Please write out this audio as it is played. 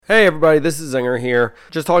Hey everybody, this is Zinger here.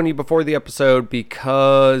 Just talking to you before the episode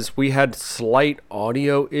because we had slight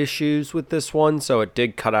audio issues with this one, so it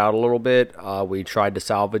did cut out a little bit. We tried to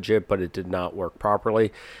salvage it, but it did not work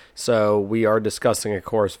properly. So we are discussing, of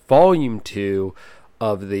course, Volume 2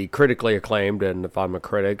 of the critically acclaimed, and if I'm a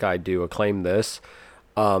critic, I do acclaim this,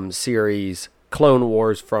 series Clone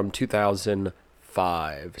Wars from 2005.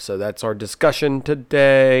 So that's our discussion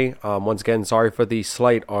today. Once again, sorry for the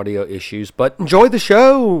slight audio issues, but enjoy the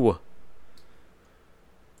show!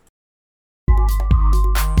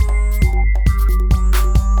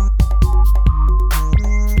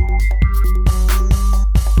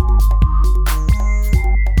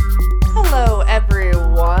 Hello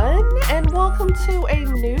everyone, and welcome to a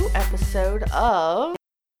new episode of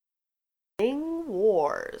Clone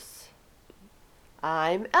Wars.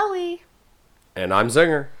 I'm Ellie. And I'm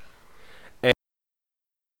Zinger.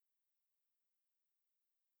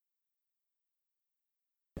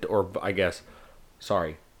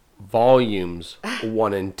 Volumes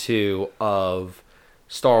 1 and 2 of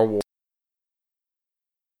Star Wars.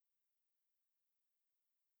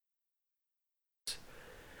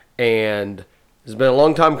 And it's been a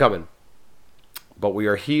long time coming. But we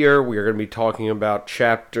are here. We are going to be talking about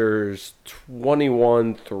chapters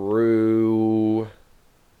 21 through...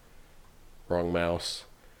 Wrong mouse.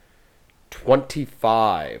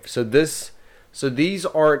 25. So these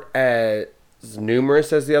aren't as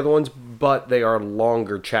numerous as the other ones, but they are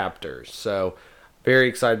longer chapters. So very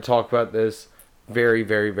excited to talk about this. Very,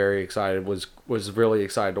 very, very excited. Was really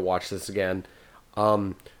excited to watch this again.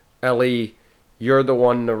 Ellie, you're the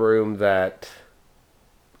one in the room that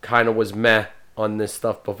kind of was meh on this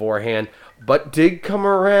stuff beforehand, but did come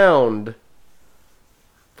around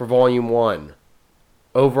for Volume 1.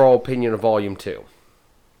 Overall opinion of Volume 2.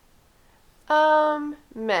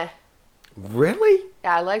 Meh. Really?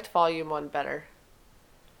 Yeah, I liked Volume 1 better.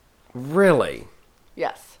 Really?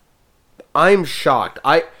 Yes. I'm shocked.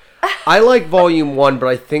 I like Volume 1, but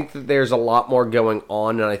I think that there's a lot more going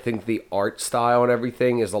on, and I think the art style and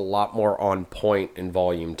everything is a lot more on point in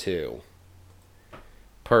Volume 2.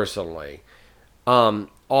 Personally.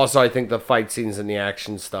 Also, I think the fight scenes and the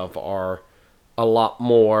action stuff are a lot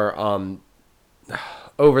more,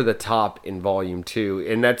 over the top in Volume 2,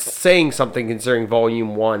 and that's saying something considering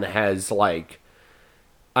Volume 1 has, like,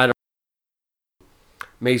 I don't know,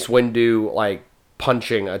 Mace Windu, like,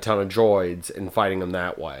 punching a ton of droids and fighting them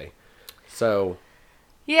that way. So...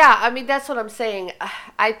 Yeah, I mean, that's what I'm saying.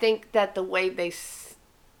 I think that the way they...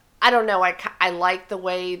 I don't know, I like the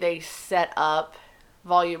way they set up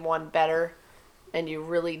Volume 1 better, and you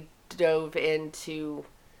really dove into...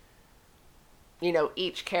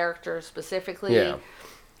 each character specifically. Yeah.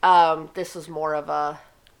 This was more of a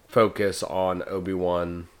focus on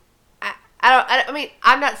Obi-Wan. I mean,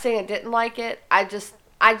 I'm not saying I didn't like it. I just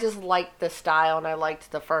liked the style, and I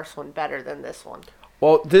liked the first one better than this one.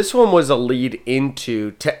 Well, this one was a lead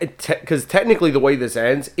into, because technically the way this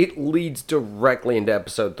ends, it leads directly into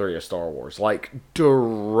Episode 3 of Star Wars. Like,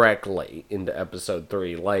 directly into Episode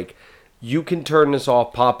 3. Like, you can turn this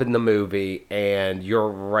off, pop in the movie, and you're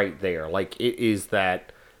right there. Like, it is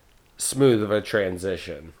that smooth of a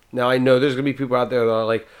transition. Now, I know there's going to be people out there that are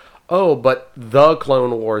like, oh, but the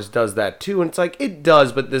Clone Wars does that too. And it's like, it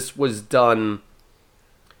does, but this was done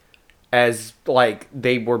as, like,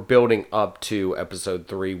 they were building up to Episode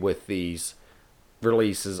 3 with these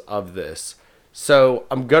releases of this. So,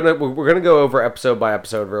 we're going to go over episode by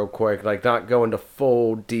episode real quick. Like, not go into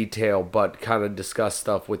full detail, but kind of discuss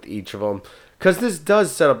stuff with each of them. Because this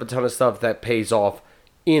does set up a ton of stuff that pays off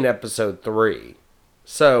in Episode 3.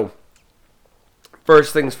 So,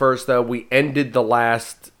 first things first, though, we ended the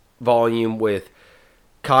last volume with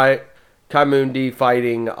Ki-Adi-Mundi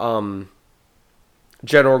fighting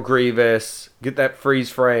General Grievous, get that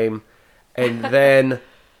freeze frame, and then,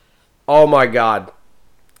 oh my god,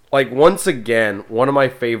 like, once again, one of my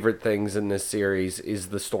favorite things in this series is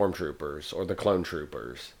the Stormtroopers, or the Clone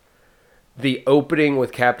Troopers. The opening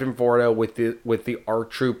with Captain Fordo with the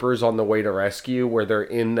ARC Troopers on the way to rescue, where they're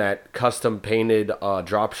in that custom painted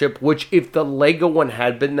dropship, which if the Lego one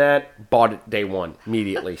had been that, bought it day one,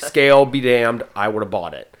 immediately. Scale be damned, I would have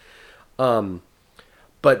bought it.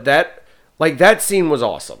 But that scene was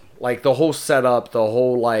awesome. Like, the whole setup, the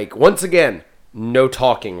whole, like, once again, no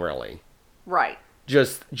talking really. Right.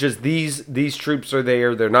 Just these troops are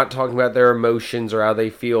there. They're not talking about their emotions or how they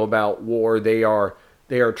feel about war. They are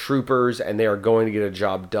troopers, and they are going to get a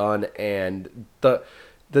job done. And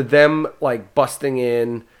them like busting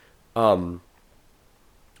in, all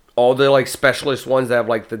the like specialist ones that have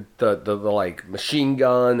like the like machine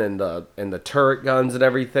gun and the turret guns and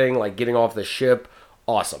everything, like getting off the ship.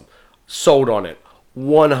 Awesome. Sold on it.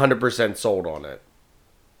 100% sold on it.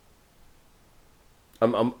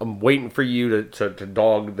 I'm waiting for you to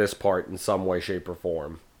dog this part in some way, shape, or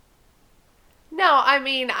form. No, I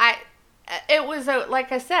mean, it was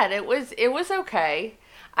like I said, it was okay.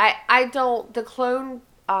 I don't the clone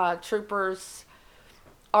troopers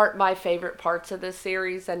aren't my favorite parts of this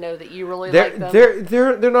series. I know that you really like them.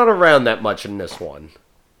 They're not around that much in this one.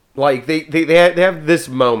 Like they have this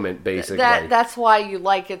moment basically. That's why you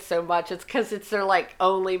like it so much. It's because it's their like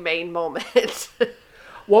only main moment.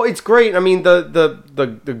 Well, it's great. I mean,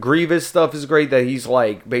 the Grievous stuff is great. That he's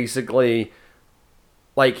like basically,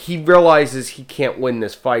 like he realizes he can't win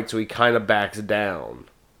this fight, so he kind of backs down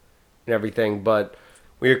and everything. But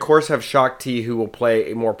we of course have Shaak Ti, who will play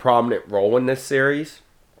a more prominent role in this series.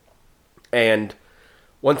 And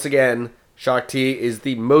once again, Shaak Ti is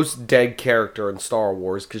the most dead character in Star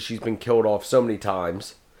Wars because she's been killed off so many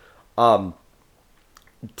times.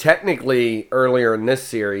 Technically, earlier in this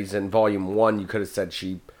series, in Volume 1, you could have said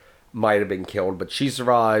she might have been killed, but she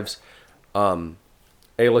survives. Aayla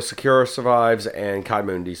Secura survives, and Kai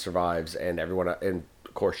Mundi survives, and everyone, and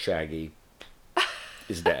of course Shaggy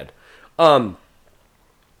is dead.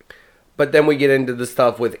 But then we get into the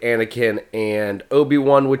stuff with Anakin and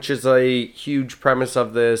Obi-Wan, which is a huge premise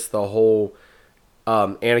of this. The whole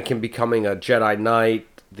Anakin becoming a Jedi Knight.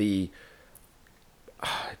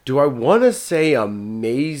 Do I want to say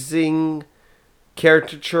amazing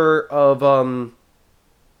caricature of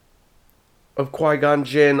Qui-Gon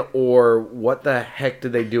Jinn, or what the heck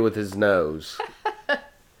did they do with his nose?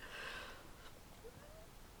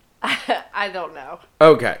 I don't know.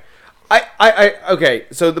 Okay. Okay,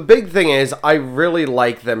 so the big thing is I really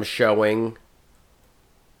like them showing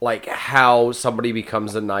like how somebody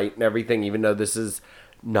becomes a knight and everything, even though this is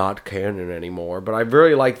not canon anymore. But I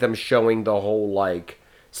really like them showing the whole like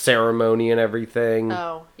ceremony and everything.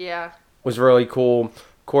 Oh, yeah. Was really cool.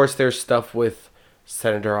 Of course, there's stuff with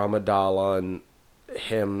Senator Amidala and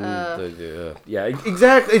him. Yeah,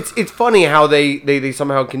 exactly. It's funny how they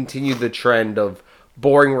somehow continued the trend of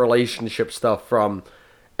boring relationship stuff from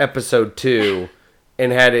Episode 2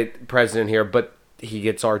 and had it present here, but he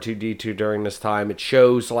gets R2-D2 during this time. It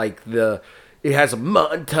shows like it has a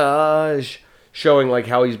montage showing like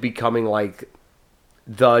how he's becoming like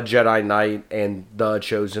the Jedi Knight and the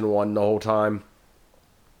Chosen One the whole time.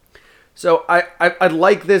 So I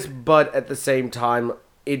like this, but at the same time,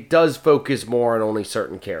 it does focus more on only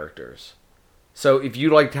certain characters. So if you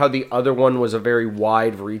liked how the other one was a very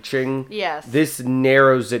wide-reaching, yes, this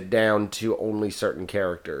narrows it down to only certain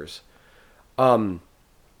characters. Of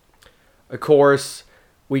course,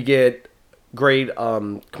 we get great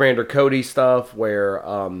Commander Cody stuff where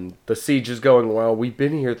the siege is going well. We've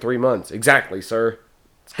been here 3 months. Exactly, sir.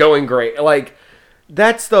 It's going great. Like,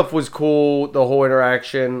 that stuff was cool. The whole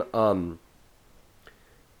interaction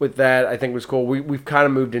with that, I think, was cool. We've kind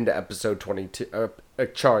of moved into episode 22.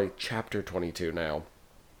 Chapter 22 now.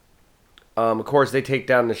 Of course, they take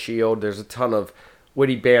down the shield. There's a ton of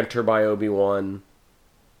witty banter by Obi-Wan.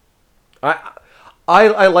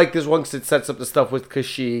 I like this one because it sets up the stuff with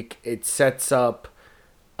Kashyyyk. It sets up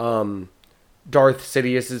Darth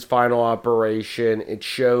Sidious's final operation. It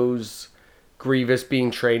shows Grievous being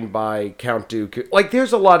trained by Count Dooku. Like,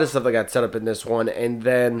 there's a lot of stuff that got set up in this one. And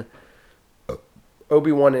then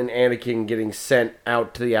Obi-Wan and Anakin getting sent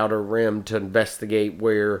out to the Outer Rim to investigate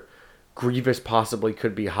where Grievous possibly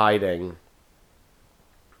could be hiding,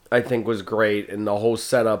 I think was great. And the whole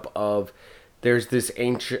setup of there's this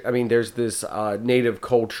native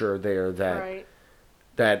culture there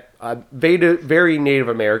that very Native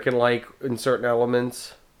American-like in certain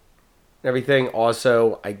elements and everything.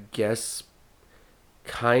 Also, I guess,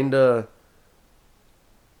 kind of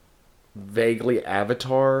vaguely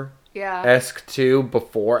Avatar. Yeah. Esque too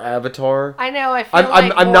before Avatar. I know. I feel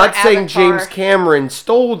I'm not saying Avatar. James Cameron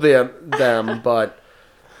stole them, but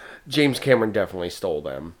James Cameron definitely stole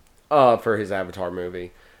them for his Avatar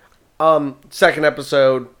movie. Second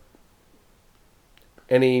episode.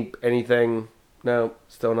 Anything? No,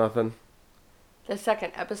 still nothing. The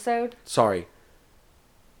second episode. Sorry.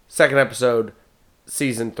 Second episode,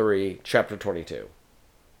 season 3, chapter 22.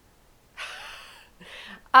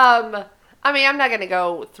 I mean, I'm not going to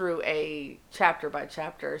go through a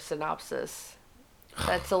chapter-by-chapter synopsis.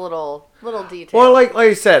 That's a little detailed. Well, like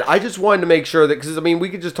I said, I just wanted to make sure that, because, I mean, we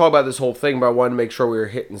could just talk about this whole thing, but I wanted to make sure we were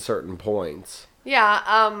hitting certain points. Yeah,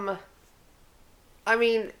 I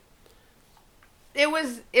mean, it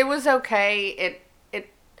was okay.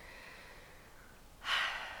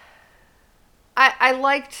 I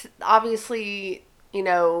liked, obviously,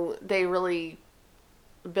 they really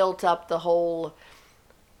built up the whole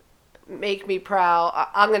make me proud.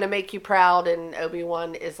 I'm going to make you proud. And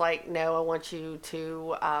Obi-Wan is like, no, I want you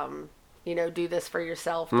to, do this for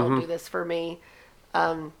yourself. Don't do this for me.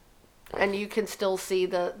 And you can still see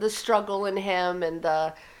the struggle in him and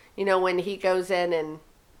when he goes in, and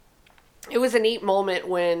it was a neat moment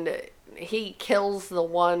when he kills the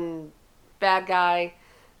one bad guy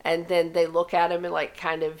and then they look at him and like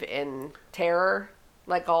kind of in terror,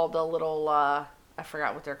 like all the little, I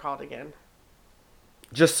forgot what they're called again.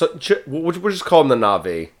 We'll just call them the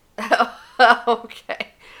Na'vi. Okay.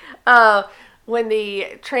 When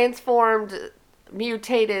the transformed,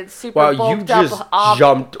 mutated, super bulked you just up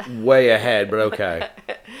jumped way ahead, but okay.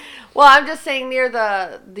 Well, I'm just saying near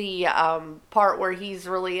the part where he's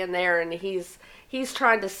really in there and he's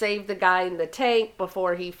trying to save the guy in the tank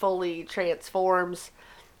before he fully transforms,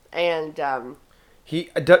 and he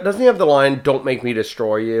doesn't he have the line "Don't make me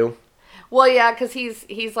destroy you." Well, yeah, because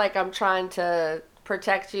he's like, I'm trying to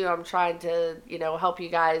protect you. I'm trying to help you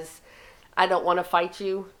guys. I don't want to fight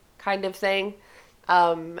you, kind of thing.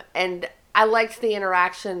 And I liked the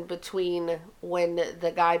interaction between when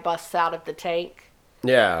the guy busts out of the tank.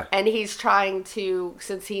 Yeah. And he's trying to,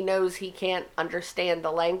 since he knows he can't understand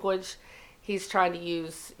the language, he's trying to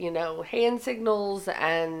use, hand signals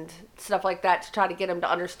and stuff like that to try to get him to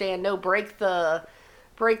understand. No, break the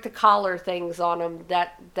collar things on him.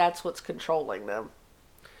 That's what's controlling them.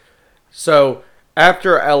 So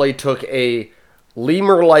after Ellie took a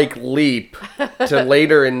lemur-like leap to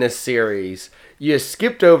later in this series, you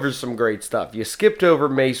skipped over some great stuff. You skipped over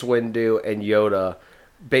Mace Windu and Yoda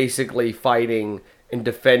basically fighting and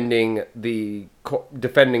defending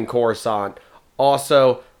Coruscant.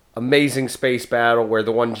 Also, amazing space battle where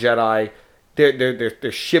the one Jedi,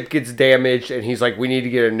 their ship gets damaged and he's like, we need to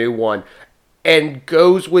get a new one. And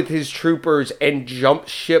goes with his troopers and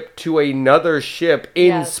jumps ship to another ship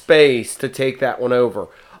in space to take that one over.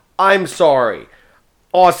 I'm sorry.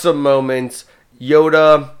 Awesome moments.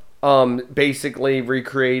 Yoda basically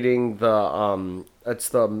recreating it's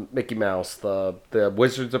the Mickey Mouse, the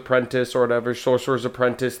Wizard's Apprentice or whatever, Sorcerer's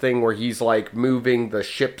Apprentice thing where he's like moving the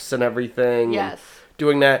ships and everything. Yes.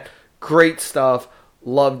 Doing that. Great stuff.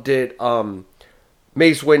 Loved it.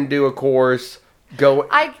 Mace Windu, of course.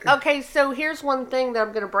 Okay, so here's one thing that I'm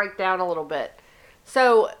going to break down a little bit.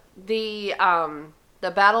 So the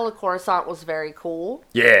Battle of Coruscant was very cool.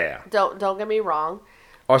 Yeah. Don't get me wrong.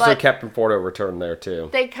 Also, Captain Fordo returned there too.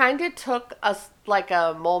 They kind of took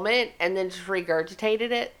a moment and then just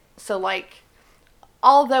regurgitated it. So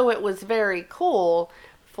although it was very cool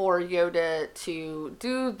for Yoda to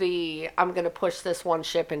do I'm going to push this one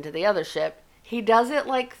ship into the other ship, he does it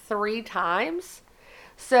 3 times.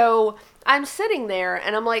 So I'm sitting there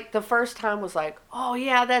and I'm like, the first time was like, oh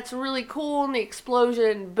yeah, that's really cool. And the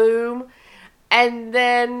explosion, boom. And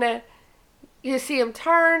then you see him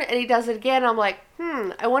turn and he does it again. I'm like,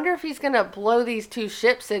 I wonder if he's going to blow these 2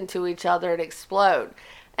 ships into each other and explode.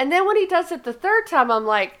 And then when he does it the third time, I'm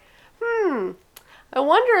like, I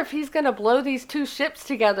wonder if he's going to blow these 2 ships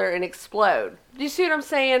together and explode. Do you see what I'm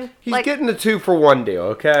saying? He's getting the 2-for-1 deal,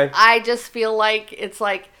 okay? I just feel like it's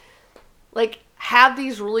like have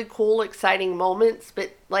these really cool, exciting moments,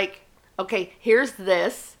 but okay, here's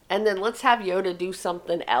this, and then let's have Yoda do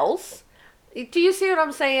something else. Do you see what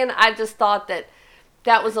I'm saying? I just thought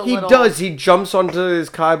that was little... He does. He jumps onto his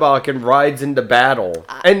Kaibok and rides into battle.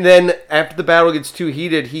 And then, after the battle gets too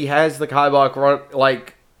heated, he has the Kaibok run,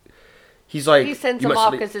 he's like... He sends him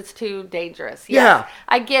off because it's too dangerous. Yes, yeah.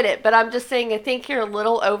 I get it, but I'm just saying, I think you're a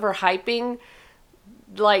little overhyping,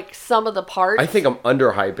 some of the parts. I think I'm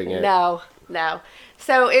underhyping it. No.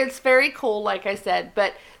 So it's very cool, like I said,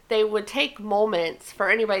 but they would take moments for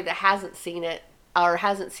anybody that hasn't seen it or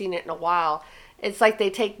hasn't seen it in a while. It's like they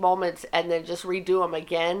take moments and then just redo them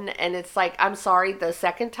again. And it's like, I'm sorry, the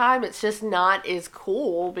second time, it's just not as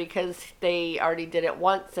cool because they already did it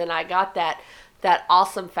once. And I got that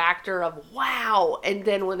awesome factor of, wow. And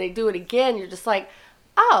then when they do it again, you're just like,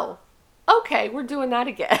 oh, okay, we're doing that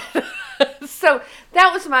again. So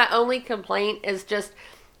that was my only complaint, is just...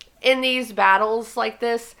 in these battles like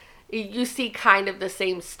this, you see kind of the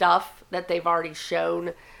same stuff that they've already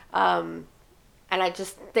shown. And I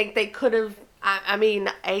just think they could have... I mean,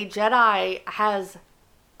 a Jedi has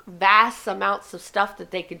vast amounts of stuff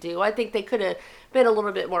that they could do. I think they could have been a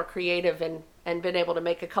little bit more creative and been able to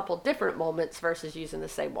make a couple different moments versus using the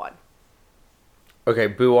same one. Okay,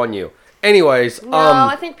 boo on you. Anyways... No,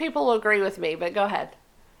 I think people will agree with me, but go ahead.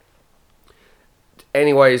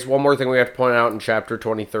 Anyways, one more thing we have to point out in Chapter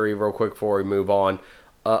 23 real quick before we move on.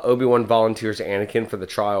 Obi-Wan volunteers Anakin for the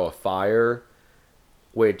Trial of Fire,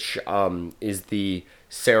 which is the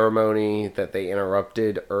ceremony that they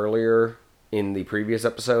interrupted earlier in the previous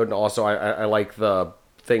episode. And also, I like the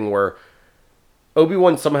thing where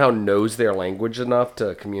Obi-Wan somehow knows their language enough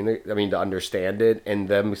to communicate, to understand it, and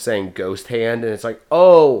them saying ghost hand, and it's like,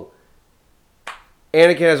 oh,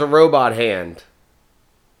 Anakin has a robot hand.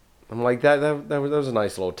 I'm like, that was a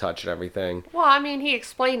nice little touch and everything. Well, I mean, he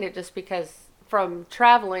explained it just because from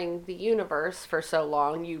traveling the universe for so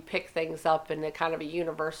long, you pick things up in a kind of a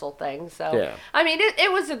universal thing. So, yeah. I mean, it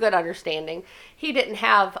was a good understanding. He didn't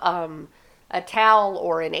have a towel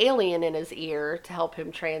or an alien in his ear to help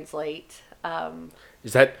him translate.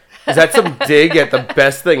 Is that some dig at the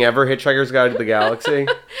best thing ever, Hitchhiker's Guide to the Galaxy?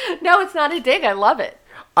 No, it's not a dig. I love it.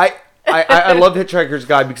 I love Hitchhiker's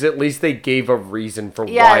Guide because at least they gave a reason for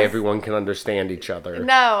why everyone can understand each other.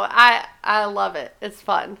 No, I love it. It's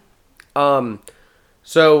fun.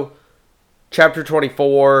 So, chapter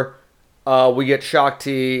 24, we get Shaak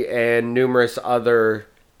Ti and numerous other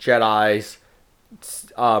Jedis,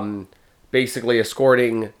 basically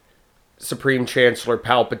escorting Supreme Chancellor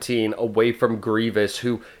Palpatine away from Grievous,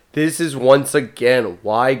 who, this is once again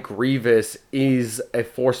why Grievous is a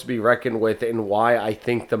force to be reckoned with and why I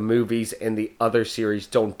think the movies and the other series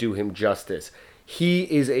don't do him justice. He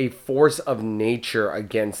is a force of nature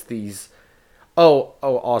against these...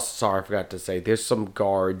 also, sorry, I forgot to say, there's some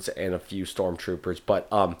guards and a few stormtroopers, but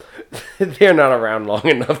they're not around long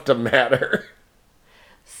enough to matter.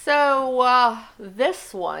 So,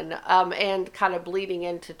 this one, and kind of bleeding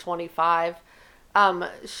into 25,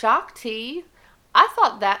 Shaak Ti, I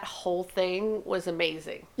thought that whole thing was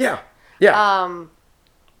amazing. Yeah.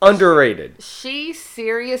 Underrated. She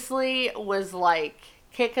seriously was, like,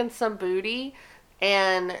 kicking some booty,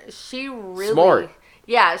 and she really... Smart.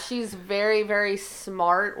 Yeah, she's very, very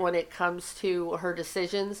smart when it comes to her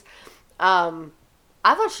decisions.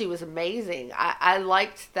 I thought she was amazing. I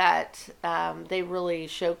liked that they really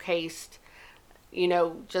showcased,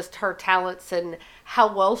 just her talents and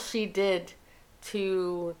how well she did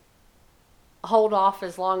to hold off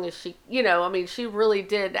as long as she, she really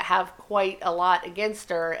did have quite a lot against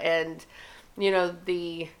her. And,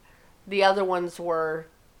 the other ones were,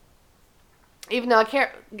 even though I can't,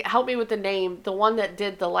 help me with the name, the one that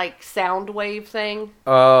did the, sound wave thing.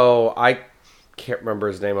 Oh, I can't remember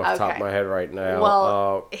his name off the top of my head right now.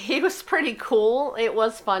 Well, he was pretty cool. It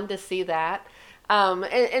was fun to see that.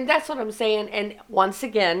 And that's what I'm saying. And once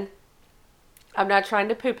again, I'm not trying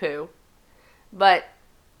to poo-poo, but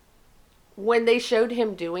when they showed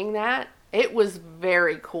him doing that, it was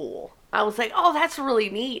very cool. I was like, oh, that's really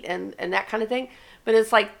neat and that kind of thing. But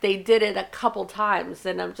it's like they did it a couple times,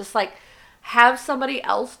 and I'm just like, have somebody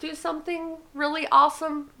else do something really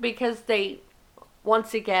awesome, because they,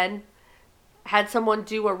 once again, had someone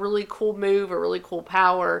do a really cool move, a really cool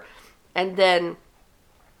power, and then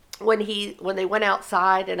when they went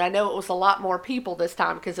outside, and I know it was a lot more people this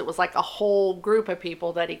time because it was like a whole group of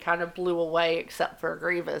people that he kind of blew away except for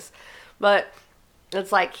Grievous, but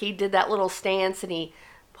it's like he did that little stance and he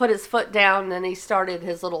put his foot down and then he started,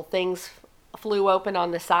 his little things flew open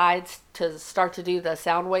on the sides to start to do the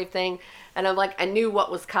sound wave thing, and I'm like, I knew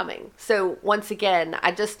what was coming. So once again,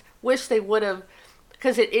 I just wish they would have,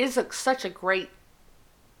 because it is such a great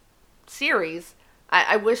series,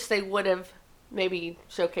 I wish they would have maybe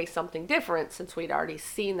showcased something different, since we'd already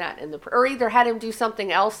seen that in or either had him do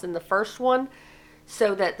something else in the first one,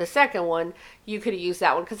 so that the second one, you could have used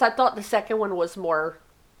that one. Because I thought the second one was more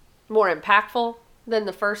impactful than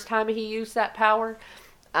the first time he used that power.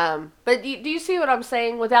 But do you see what I'm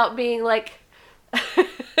saying, without being like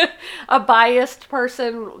a biased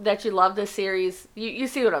person that you love this series? You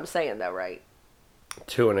see what I'm saying though, right?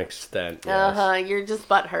 To an extent, yes. You're just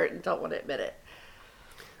butthurt and don't want to admit it.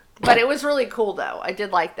 But it was really cool, though. I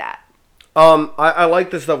did like that. I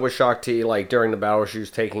like the stuff with Shaak Ti, like, during the battle, she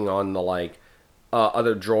was taking on the,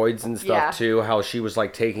 other droids and stuff, too. How she was,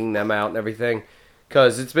 taking them out and everything.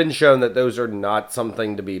 Because it's been shown that those are not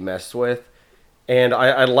something to be messed with. And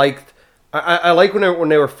I liked when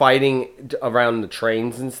they were fighting around the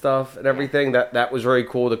trains and stuff and everything. That was very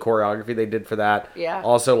cool, the choreography they did for that. Yeah.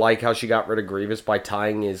 Also like how she got rid of Grievous by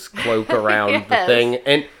tying his cloak around the thing.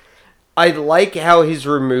 And I like how his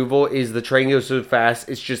removal is the train goes so fast,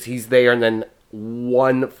 it's just he's there and then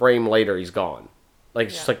one frame later he's gone.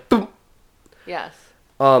 It's just like boom. Yes.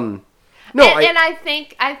 No, and I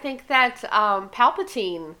think that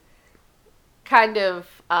Palpatine kind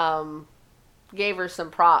of gave her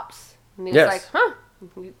some props. And he was like, huh.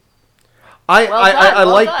 I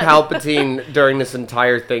like Palpatine during this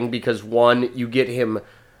entire thing because, one, you get him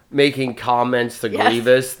making comments to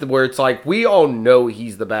Grievous where it's like, we all know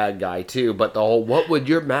he's the bad guy too, but the whole, what would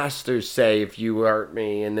your masters say if you hurt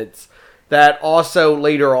me? And it's that also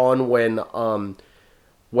later on when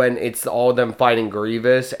when it's all of them fighting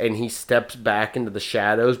Grievous, and he steps back into the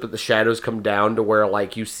shadows, but the shadows come down to where,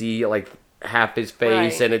 like, you see, like, half his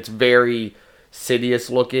face, Right. and it's very Sidious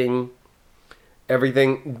looking.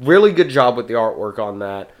 Everything. Really good job with the artwork on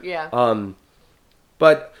that. Yeah.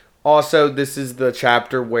 But also, this is the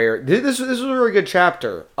chapter where... This was a really good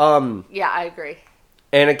chapter. Yeah, I agree.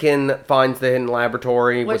 Anakin finds the hidden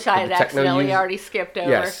laboratory. Which with I the had accidentally techno-use. already skipped over.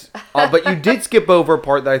 Yes. But you did skip over a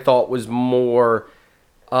part that I thought was more...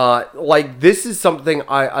 like, this is something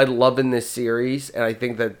I love in this series, and I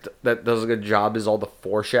think that does a good job, is all the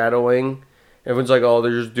foreshadowing. Everyone's like, oh,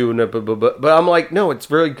 they're just doing it, but I'm like, no,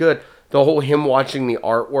 it's really good. The whole him watching the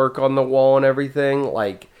artwork on the wall and everything,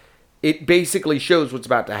 like, it basically shows what's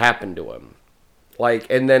about to happen to him. Like,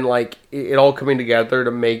 and then, like, it all coming together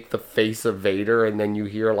to make the face of Vader, and then you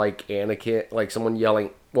hear, like, Anakin, like, someone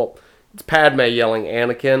yelling, well, it's Padme yelling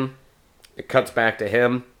Anakin. It cuts back to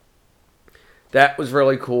him. That was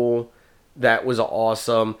really cool. That was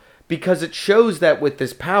awesome. Because it shows that with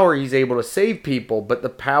this power, he's able to save people, but the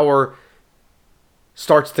power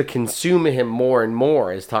starts to consume him more and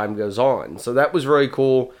more as time goes on. So that was really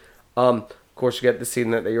cool. Of course, you get the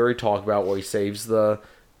scene that they already talked about where he saves the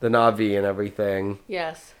Na'vi and everything.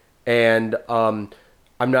 Yes. And I'm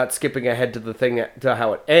not skipping ahead to the thing to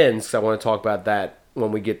how it ends, because I want to talk about that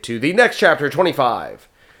when we get to the next chapter, 25.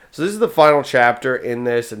 So this is the final chapter in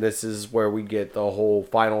this, and this is where we get the whole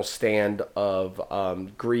final stand of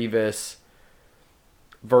Grievous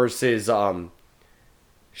versus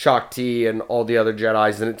Shaak Ti and all the other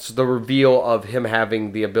Jedis, and it's the reveal of him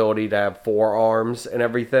having the ability to have 4 arms and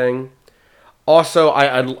everything. Also,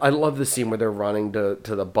 I love the scene where they're running to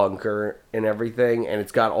the bunker and everything, and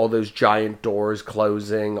it's got all those giant doors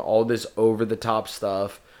closing, all this over-the-top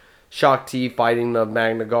stuff. Shaak Ti fighting the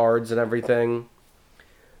Magna Guards and everything.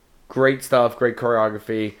 Great stuff, great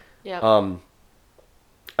choreography. Yeah.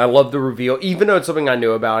 I love the reveal. Even though it's something I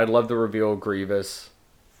knew about, I love the reveal of Grievous.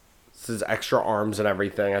 His extra arms and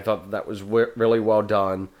everything. I thought that was really well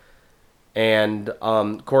done. And,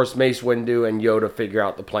 of course, Mace Windu and Yoda figure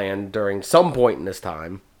out the plan during some point in this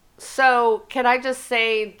time. So, can I just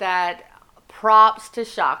say that props to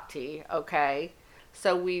Shaak Ti, okay?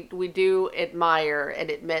 So we do admire and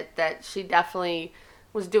admit that she definitely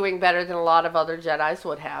was doing better than a lot of other Jedis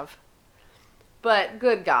would have. But,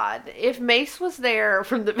 good God, if Mace was there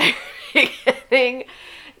from the very beginning,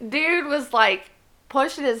 dude was, like,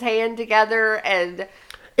 pushing his hand together and...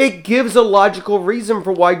 It gives a logical reason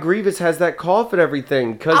for why Grievous has that cough and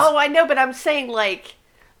everything. Oh, I know, but I'm saying, like,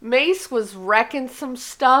 Mace was wrecking some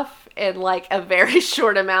stuff in, like, a very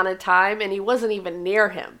short amount of time, and he wasn't even near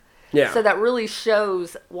him. Yeah. So that really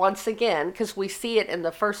shows, once again, because we see it in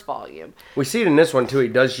the first volume. We see it in this one, too. He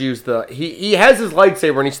does use the... He has his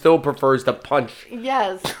lightsaber, and he still prefers to punch.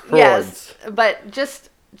 Yes, Droids. yes. But just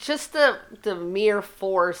the mere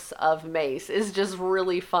force of Mace is just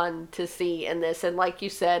really fun to see in this. And like you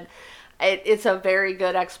said, it's a very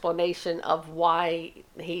good explanation of why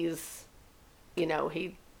he's, he's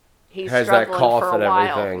Has that struggling cough for a and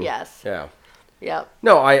while. everything. Yes. Yeah. Yep.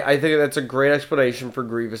 No, I think that's a great explanation for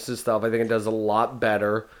Grievous' stuff. I think it does a lot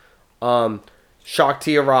better. Shaak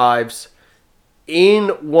Ti arrives in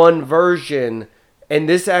one version, and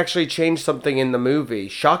this actually changed something in the movie.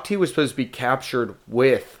 Shaak Ti was supposed to be captured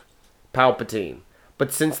with Palpatine,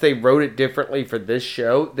 but since they wrote it differently for this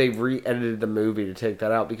show, they re-edited the movie to take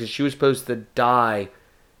that out, because she was supposed to die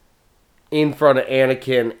in front of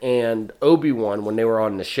Anakin and Obi-Wan when they were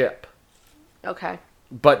on the ship. Okay.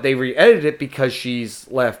 But they re-edited it because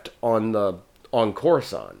she's left on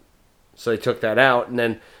Coruscant. So they took that out, and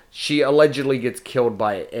then she allegedly gets killed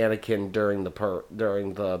by Anakin during the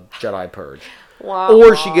Jedi Purge. Wow.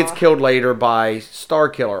 Or she gets killed later by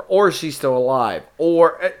Starkiller, or she's still alive.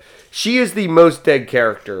 Or she is the most dead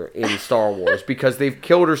character in Star Wars because they've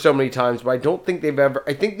killed her so many times, but I don't think they've ever...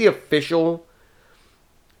 I think the official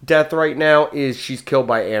death right now is she's killed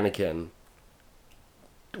by Anakin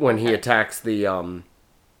when he attacks the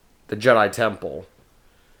Jedi Temple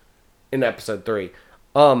in Episode 3.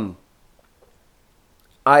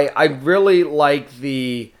 I really like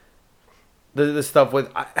the stuff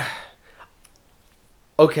with...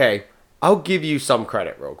 Okay, I'll give you some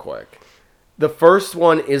credit real quick. The first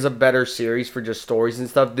one is a better series for just stories and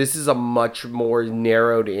stuff. This is a much more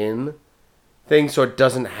narrowed in thing, so it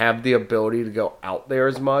doesn't have the ability to go out there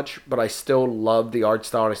as much, but I still love the art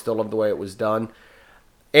style and I still love the way it was done.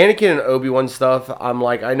 Anakin and Obi-Wan stuff, I'm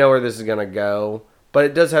like, I know where this is going to go, but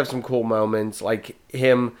it does have some cool moments, like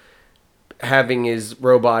him having his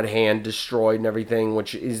robot hand destroyed and everything,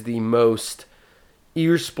 which is the most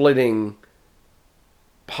ear-splitting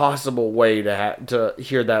possible way to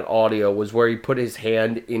hear that audio was where he put his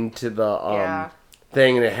hand into the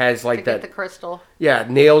thing, and it has like to get the crystal. Yeah,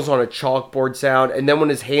 nails on a chalkboard sound, and then when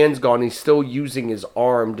his hand's gone, he's still using his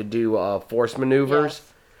arm to do force maneuvers. Yes.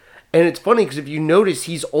 And it's funny because if you notice,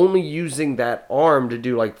 he's only using that arm to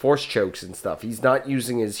do like force chokes and stuff. He's not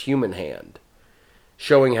using his human hand,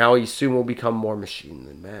 showing how he soon will become more machine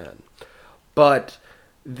than man. But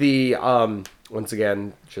the once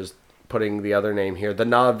again, just putting the other name here, the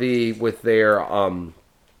Na'vi with their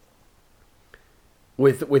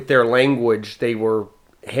with their language, they were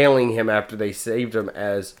hailing him after they saved him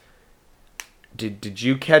as. Did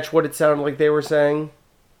you catch what it sounded like they were saying?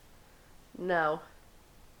 No.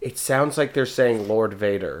 It sounds like they're saying Lord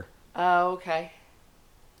Vader. Oh, okay.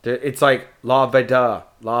 It's like La Veda,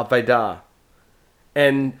 La Veda.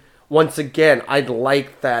 And once again, I'd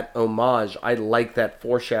like that homage. I'd like that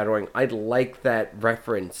foreshadowing. I'd like that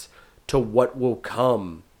reference to what will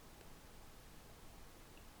come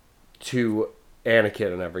to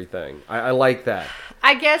Anakin and everything. I like that.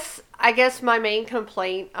 I guess my main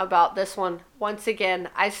complaint about this one, once again,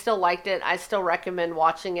 I still liked it. I still recommend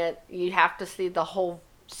watching it. You have to see the whole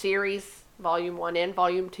series, Volume 1 and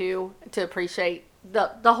Volume 2, to appreciate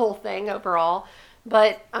the whole thing overall.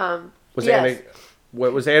 But, was yes.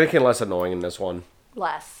 Was Anakin less annoying in this one?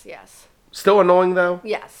 Less, yes. Still annoying, though?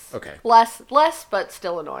 Yes. Okay. Less, but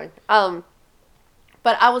still annoying. But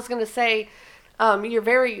I was going to say, you're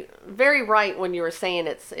very, very right when you were saying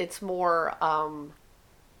it's more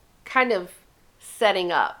kind of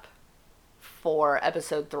setting up for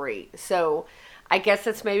episode 3. So I guess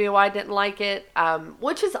that's maybe why I didn't like it,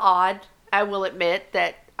 which is odd. I will admit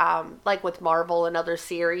that, like with Marvel and other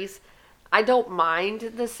series, I don't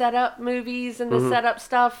mind the setup movies and the setup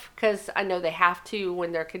stuff because I know they have to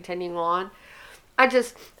when they're continuing on. I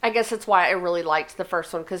guess that's why I really liked the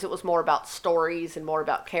first one because it was more about stories and more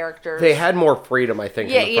about characters. They had more freedom, I think.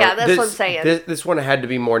 Yeah, that's what I'm saying. This one had to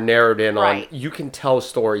be more narrowed in Right. on. You can tell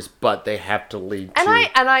stories, but they have to lead and to.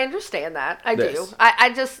 I understand that. I do.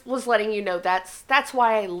 I just was letting you know that's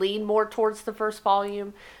why I lean more towards the first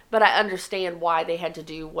volume, but I understand why they had to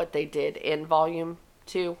do what they did in Volume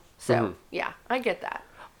 2. So yeah, I get that.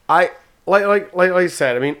 Like I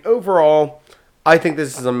said, I mean, overall, I think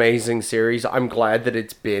this is an amazing series. I'm glad that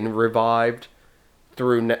it's been revived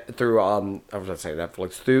through I was going to say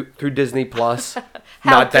Netflix, through Disney Plus.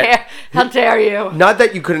 How dare you? Not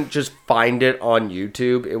that you couldn't just find it on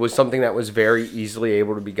YouTube. It was something that was very easily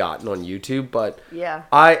able to be gotten on YouTube, but Yeah.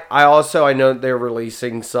 I know they're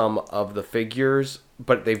releasing some of the figures,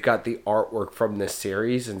 but they've got the artwork from this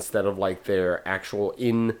series instead of like their actual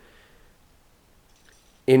in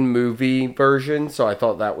movie version, so I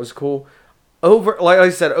thought that was cool. Like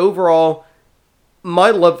I said, overall,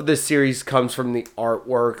 my love for this series comes from the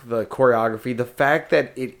artwork, the choreography, the fact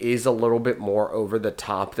that it is a little bit more over the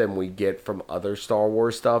top than we get from other Star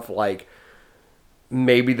Wars stuff. Like,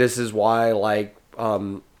 maybe this is why I like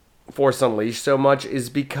Force Unleashed so much, is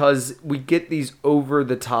because we get these over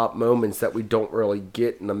the top moments that we don't really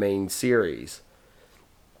get in the main series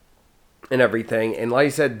and everything. And like I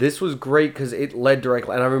said, this was great because it led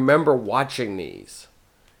directly. And I remember watching these,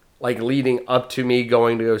 like leading up to me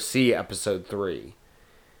going to go see episode 3.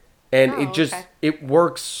 And it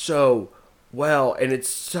works so well, and it's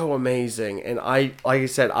so amazing. And like I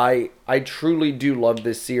said, I truly do love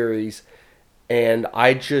this series. And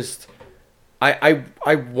I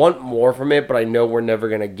want more from it, but I know we're never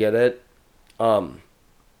going to get it.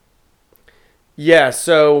 Yeah,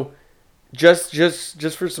 so just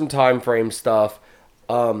for some time frame stuff,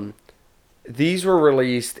 these were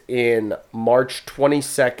released in March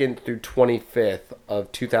 22nd through 25th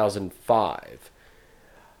of 2005.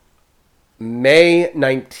 May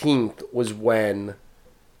 19th was when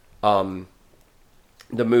the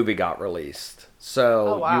movie got released.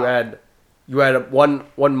 So you had one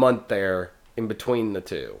month there in between the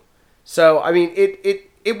two. So I mean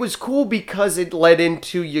it was cool because it led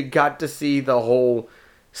into, you got to see the whole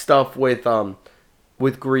stuff with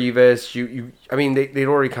Grievous. I mean they'd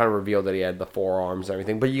already kind of revealed that he had the forearms and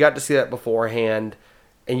everything, but you got to see that beforehand,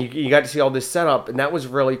 and you got to see all this setup, and that was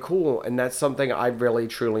really cool. And that's something I really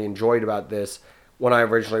truly enjoyed about this when I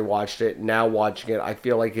originally watched it. Now watching it, I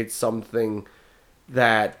feel like it's something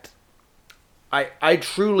that I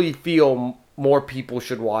truly feel more people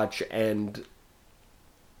should watch and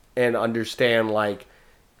understand. Like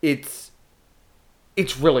it's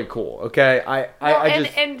really cool. Okay,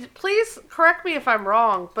 and please correct me if I'm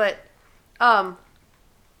wrong, but the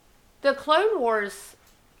Clone Wars.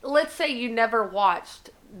 Let's say you never watched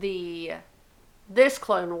this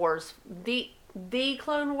Clone Wars. The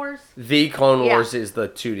Clone Wars? The Clone Yeah. Wars is the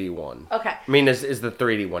 2D one. Okay. I mean, is the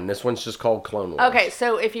 3D one. This one's just called Clone Wars. Okay,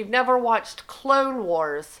 so if you've never watched Clone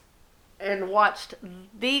Wars and watched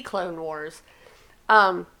The Clone Wars,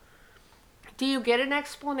 do you get an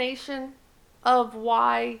explanation of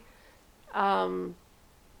why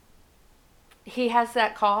he has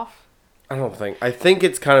that cough? I think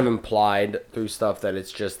it's kind of implied through stuff that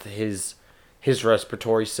it's just his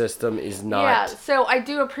respiratory system is not. Yeah, so I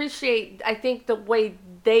do appreciate, I think the way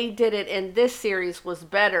they did it in this series was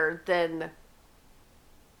better than...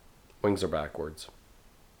 Wings are backwards.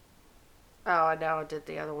 Oh, I know I did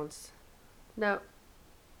the other ones. No.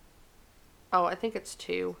 Oh, I think it's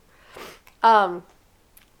 2.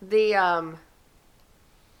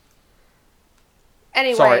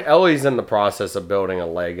 Anyway. Sorry, Ellie's in the process of building a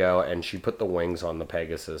Lego, and she put the wings on the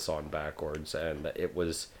Pegasus on backwards, and it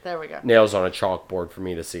was There we go. nails on a chalkboard for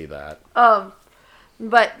me to see that.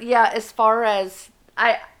 But yeah, as far as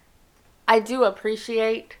I do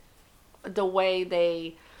appreciate the way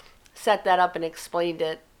they set that up and explained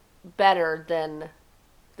it better than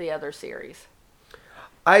the other series.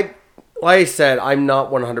 Like I said, I'm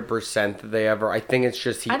not 100% that they ever. I think it's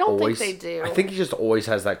just I don't think they do. I think he just always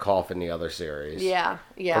has that cough in the other series. Yeah,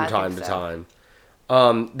 From time to time.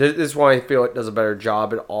 This is why I feel it does a better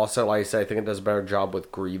job. And also, like I said, I think it does a better job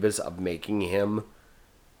with Grievous of making him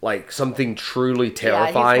like something truly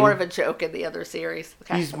terrifying. Yeah, he's more of a joke in the other series.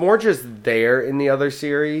 Okay. He's more just there in the other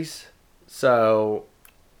series. So,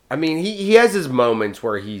 I mean, he has his moments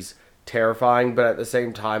where he's terrifying, but at the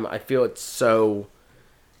same time, I feel it's so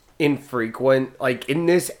infrequent. Like in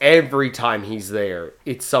this, every time he's there,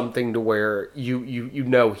 it's something to where you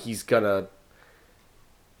know he's gonna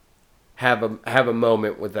have a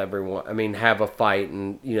moment with everyone. I mean, have a fight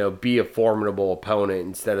and be a formidable opponent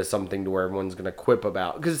instead of something to where everyone's gonna quip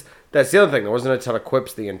about. Because that's the other thing. There wasn't a ton of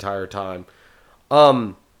quips the entire time.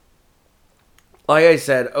 Like I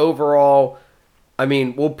said, overall, I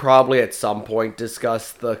mean, we'll probably at some point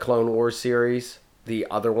discuss the Clone Wars series, the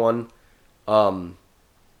other one.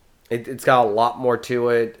 It's got a lot more to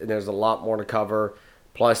it, and there's a lot more to cover.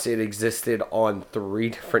 Plus, it existed on 3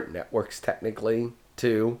 different networks, technically,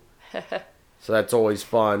 too. So that's always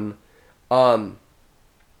fun. And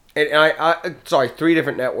sorry, 3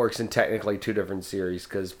 different networks and technically 2 different series,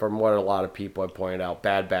 because from what a lot of people have pointed out,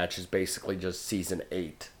 Bad Batch is basically just season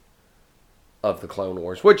 8 of the Clone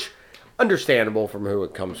Wars, which, understandable from who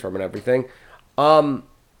it comes from and everything.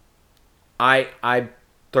 I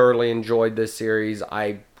thoroughly enjoyed this series.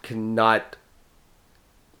 I cannot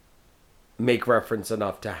make reference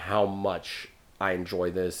enough to how much I enjoy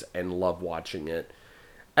this and love watching it.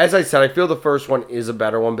 As I said, I feel the first one is a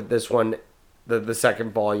better one, but this one, the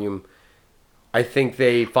second volume, I think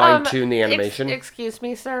they fine-tuned the animation. Excuse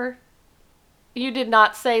me, sir. You did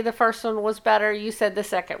not say the first one was better. You said the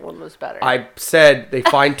second one was better. I said they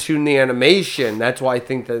fine-tuned the animation. That's why I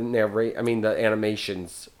think the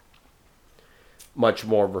animation's much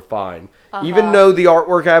more refined. Even though the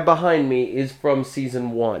artwork I have behind me is from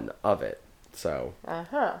season 1 of it. So.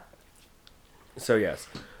 So yes.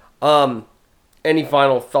 Any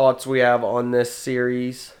final thoughts we have on this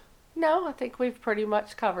series? No, I think we've pretty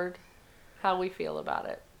much covered how we feel about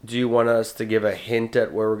it. Do you want us to give a hint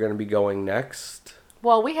at where we're going to be going next?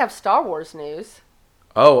 Well, we have Star Wars news.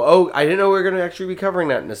 Oh, I didn't know we were going to actually be covering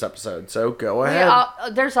that in this episode, so go ahead.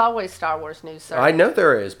 There's always Star Wars news, sir. I know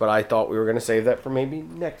there is, but I thought we were going to save that for maybe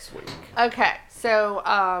next week. Okay, so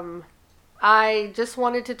I just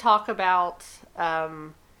wanted to talk about,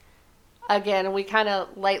 again, we kind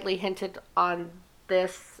of lightly hinted on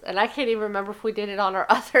this, and I can't even remember if we did it on our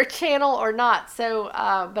other channel or not, so,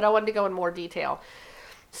 but I wanted to go in more detail.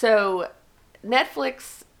 So,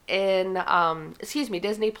 Netflix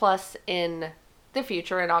Disney Plus in the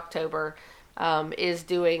future, in October, is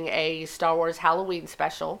doing a Star Wars Halloween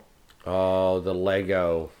special. Oh, the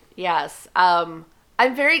Lego. Yes. I'm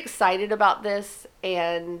very excited about this,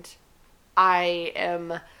 and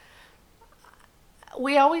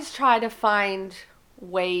we always try to find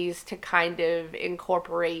ways to kind of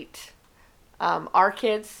incorporate our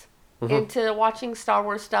kids into watching Star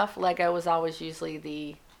Wars stuff. Lego was always usually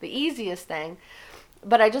the easiest thing,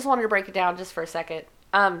 but I just wanted to break it down just for a second.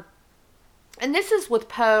 And this is with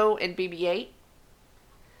Poe and BB-8.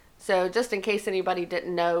 So just in case anybody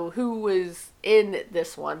didn't know who was in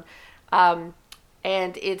this one. And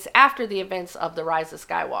it's after the events of The Rise of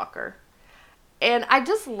Skywalker. And I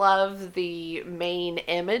just love the main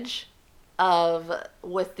image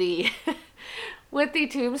with the with the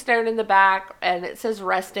tombstone in the back, and it says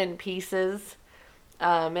 "Rest in Pieces,"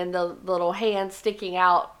 and the little hand sticking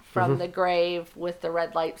out from the grave with the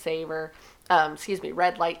red lightsaber.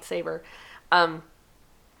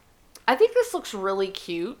 I think this looks really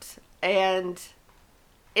cute, and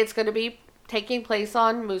it's going to be taking place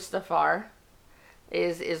on Mustafar,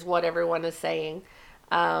 is what everyone is saying.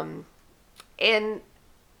 And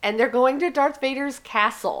they're going to Darth Vader's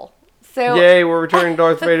castle. So Yay, we're returning to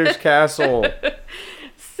Darth Vader's castle.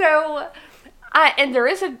 So, and there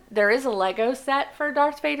is a Lego set for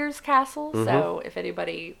Darth Vader's castle. Mm-hmm. So if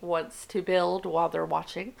anybody wants to build while they're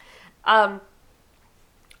watching, I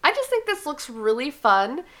just think this looks really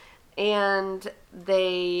fun, and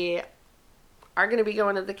they are going to be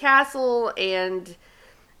going to the castle, and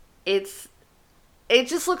it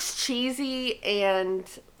just looks cheesy and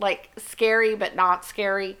like scary, but not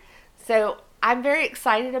scary. So I'm very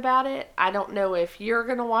excited about it. I don't know if you're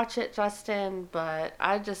going to watch it, Justin, but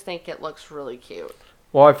I just think it looks really cute.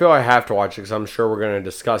 Well, I feel I have to watch it because I'm sure we're going to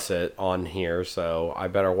discuss it on here, so I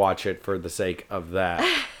better watch it for the sake of that.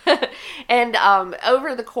 And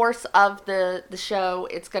over the course of the show,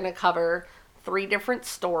 it's going to cover 3 different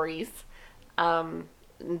stories. And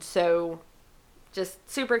so just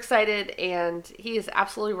super excited, and he is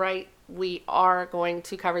absolutely right. We are going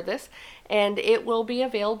to cover this, and it will be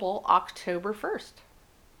available October 1st.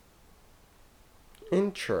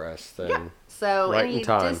 Interesting. Yeah. So right any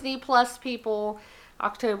Disney Plus people,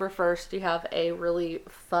 October 1st, you have a really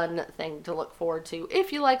fun thing to look forward to.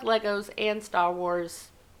 If you like Legos and Star Wars,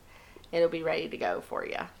 it'll be ready to go for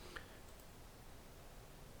you.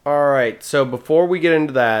 All right. So before we get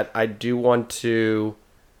into that, I do want to...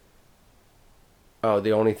 Oh,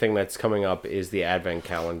 the only thing that's coming up is the Advent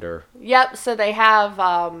calendar. Yep, so they have,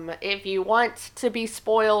 if you want to be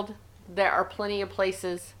spoiled, there are plenty of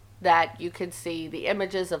places that you can see the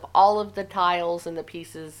images of all of the tiles and the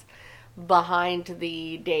pieces behind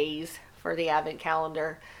the days for the Advent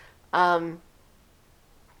calendar. Yep,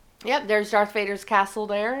 there's Darth Vader's castle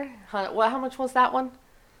there. How much was that one?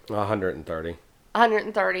 130.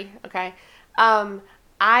 130, okay.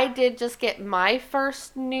 I did just get my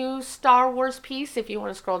first new Star Wars piece. If you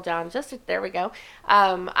want to scroll down, there we go.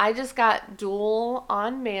 I just got Duel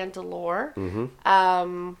on Mandalore.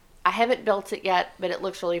 Mm-hmm. I haven't built it yet, but it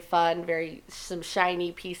looks really fun. Some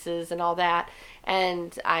shiny pieces and all that.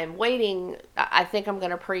 And I'm waiting. I think I'm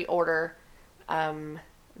going to pre-order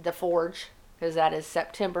the Forge, because that is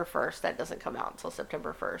September 1st. That doesn't come out until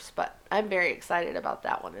September 1st. But I'm very excited about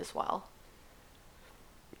that one as well.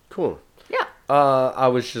 Cool. Yeah. I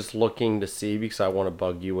was just looking to see, because I want to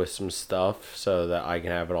bug you with some stuff so that I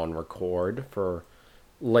can have it on record for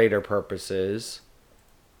later purposes.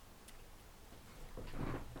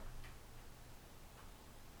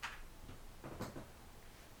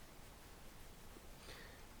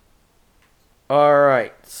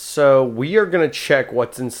 Alright, so we are going to check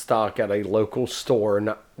what's in stock at a local store.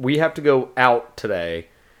 Now, we have to go out today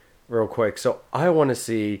real quick, so I want to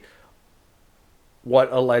see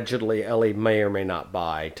what allegedly Ellie may or may not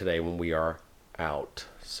buy today when we are out.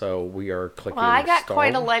 So we are clicking. Well, I got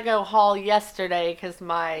quite a Lego haul yesterday because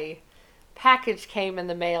my package came in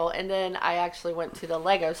the mail, and then I actually went to the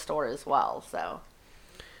Lego store as well. So,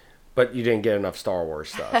 but you didn't get enough Star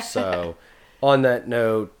Wars stuff. So, on that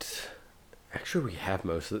note, actually, we have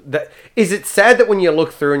most of that. Is it sad that when you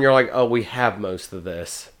look through and you're like, oh, we have most of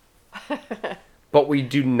this, but we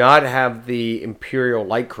do not have the Imperial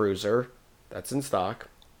Light Cruiser? That's in stock.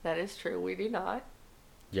 That is true. We do not.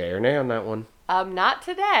 Yay or nay on that one? Not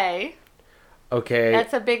today. Okay.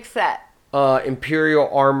 That's a big set. Imperial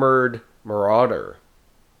Armored Marauder.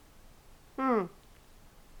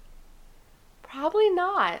 Probably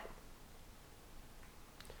not.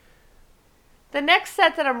 The next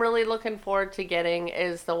set that I'm really looking forward to getting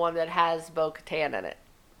is the one that has Bo-Katan in it.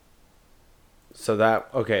 So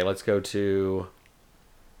okay, let's go to...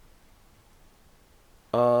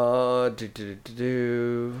 I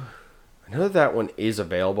know that one is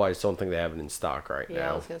available. I just don't think they have it in stock right now.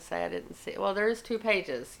 Yeah, I was going to say I didn't see it. Well, there is 2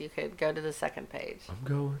 pages. You could go to the second page. I'm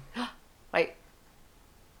going. Wait.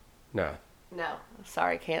 No. No.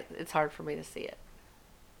 Sorry, can't. It's hard for me to see it.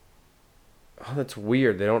 Oh, that's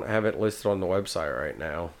weird. They don't have it listed on the website right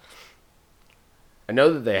now. I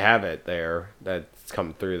know that they have it there. That's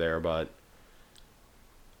come through there, but...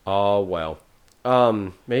 Oh, well.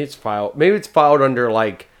 Maybe it's filed under,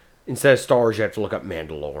 like, instead of Star Wars, you have to look up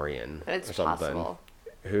Mandalorian it's or something. Possible.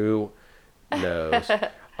 Who knows? All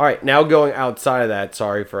right, now going outside of that,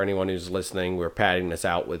 sorry for anyone who's listening, we're padding this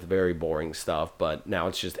out with very boring stuff, but now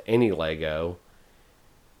it's just any Lego.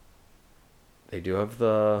 They do have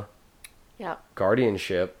the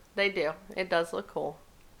Guardianship. They do. It does look cool.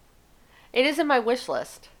 It is in my wish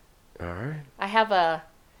list. All right. I have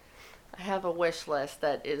a wish list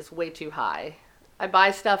that is way too high. I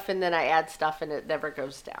buy stuff and then I add stuff and it never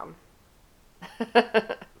goes down.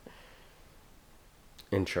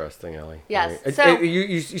 Interesting, Ellie. Yes, Right. so-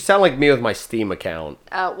 You sound like me with my Steam account.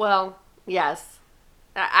 Well, yes.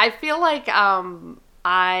 I feel like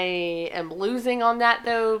I am losing on that,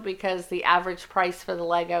 though, because the average price for the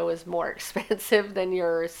Lego is more expensive than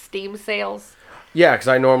your Steam sales. Yeah, because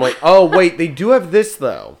I normally... Oh, wait, they do have this,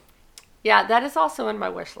 though. Yeah, that is also in my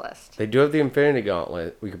wish list. They do have the Infinity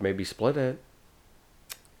Gauntlet. We could maybe split it.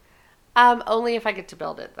 Only if I get to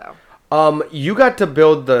build it, though. You got to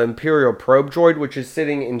build the Imperial Probe Droid, which is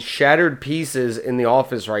sitting in shattered pieces in the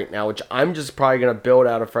office right now, which I'm just probably going to build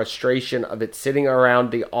out of frustration of it sitting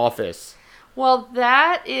around the office. Well,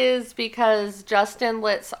 that is because Justin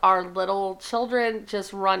lets our little children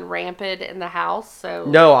just run rampant in the house, so...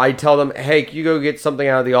 No, I tell them, hey, you go get something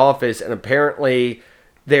out of the office, and apparently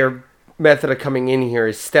their method of coming in here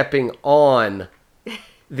is stepping on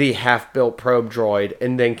the half-built probe droid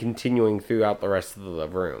and then continuing throughout the rest of the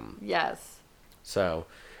room. Yes. So,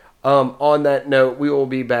 on that note, we will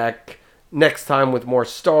be back next time with more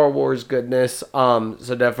Star Wars goodness.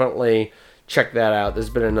 So definitely check that out. This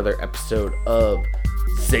has been another episode of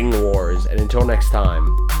Zing Wars. And until next time,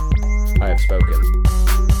 I have spoken.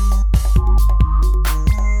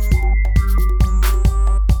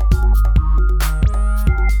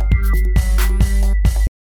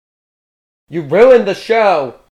 You ruined the show!